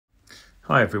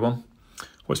Hi everyone.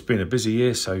 Well, it's been a busy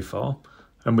year so far,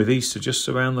 and with Easter just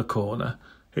around the corner,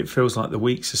 it feels like the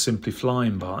weeks are simply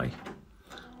flying by.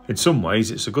 In some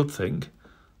ways, it's a good thing.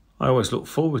 I always look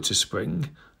forward to spring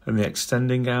and the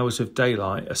extending hours of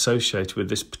daylight associated with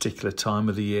this particular time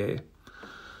of the year.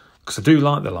 Because I do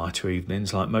like the lighter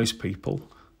evenings, like most people,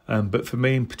 but for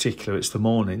me in particular, it's the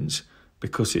mornings,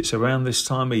 because it's around this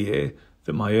time of year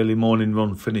that my early morning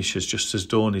run finishes just as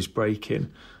dawn is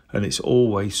breaking, and it's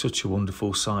always such a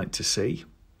wonderful sight to see.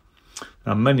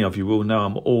 Now, many of you will know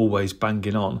I'm always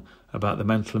banging on about the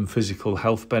mental and physical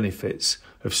health benefits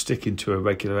of sticking to a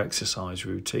regular exercise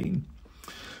routine.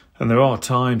 And there are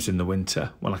times in the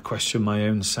winter when I question my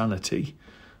own sanity,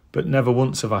 but never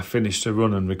once have I finished a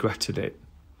run and regretted it.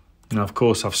 Now, of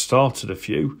course, I've started a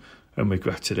few and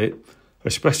regretted it,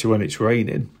 especially when it's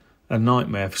raining, a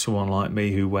nightmare for someone like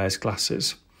me who wears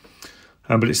glasses.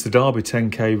 But it's the Derby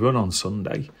 10k run on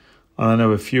Sunday, and I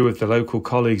know a few of the local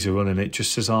colleagues are running it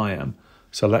just as I am,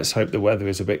 so let's hope the weather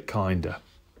is a bit kinder.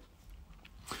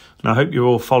 And I hope you're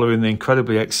all following the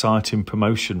incredibly exciting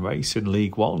promotion race in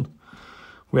League One.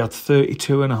 We had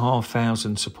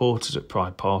 32,500 supporters at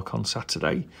Pride Park on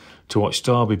Saturday to watch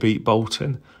Derby beat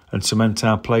Bolton and cement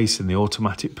our place in the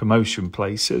automatic promotion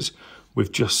places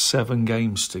with just 7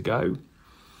 games to go.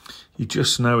 You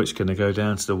just know it's going to go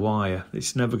down to the wire.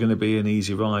 It's never going to be an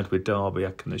easy ride with Derby,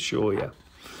 I can assure you.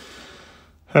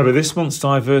 However, this month's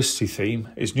diversity theme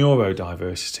is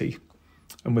neurodiversity,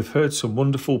 and we've heard some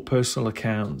wonderful personal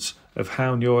accounts of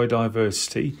how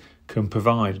neurodiversity can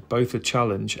provide both a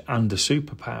challenge and a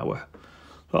superpower.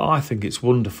 But I think it's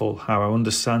wonderful how our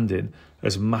understanding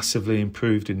has massively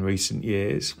improved in recent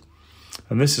years,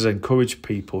 and this has encouraged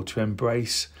people to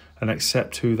embrace and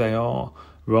accept who they are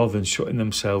rather than shutting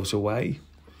themselves away.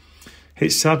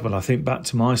 It's sad when I think back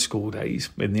to my school days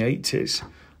in the 80s,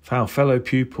 of how fellow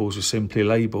pupils were simply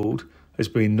labelled as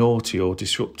being naughty or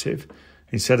disruptive,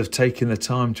 instead of taking the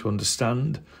time to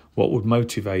understand what would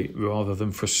motivate rather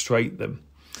than frustrate them.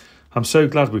 I'm so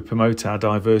glad we promote our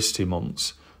diversity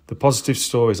months. The positive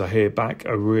stories I hear back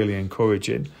are really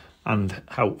encouraging and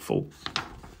helpful.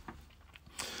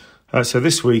 So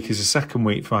this week is the second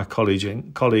week for our colleague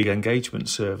engagement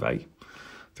survey.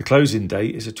 The closing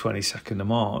date is the 22nd of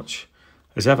March.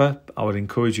 As ever, I would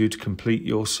encourage you to complete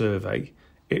your survey.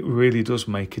 It really does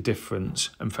make a difference,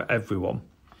 and for everyone.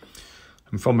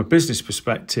 And from a business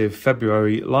perspective,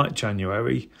 February, like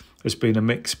January, has been a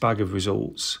mixed bag of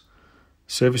results.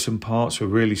 Service and parts were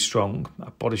really strong.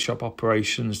 Our body shop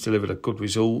operations delivered a good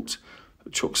result.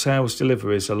 Truck sales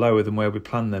deliveries are lower than where we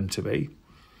planned them to be.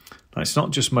 Now, it's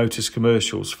not just Motus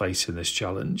commercials facing this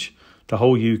challenge. The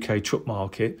whole UK truck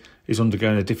market is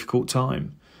undergoing a difficult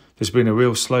time. There's been a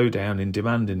real slowdown in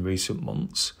demand in recent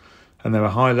months, and there are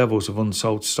high levels of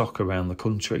unsold stock around the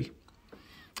country.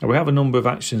 Now, we have a number of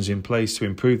actions in place to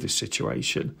improve this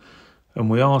situation, and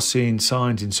we are seeing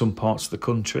signs in some parts of the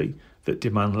country that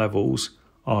demand levels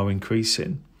are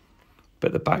increasing.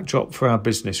 But the backdrop for our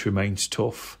business remains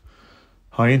tough.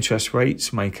 High interest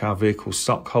rates make our vehicle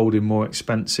stock holding more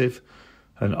expensive,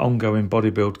 and ongoing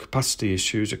bodybuild capacity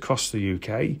issues across the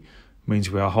UK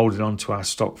means we are holding on to our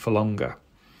stock for longer.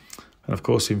 And of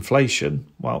course, inflation,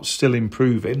 while still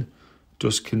improving,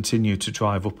 does continue to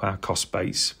drive up our cost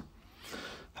base.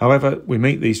 However, we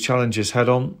meet these challenges head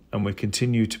on, and we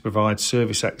continue to provide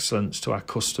service excellence to our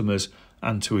customers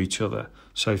and to each other.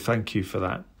 So thank you for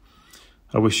that.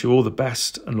 I wish you all the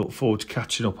best and look forward to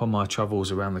catching up on my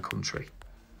travels around the country.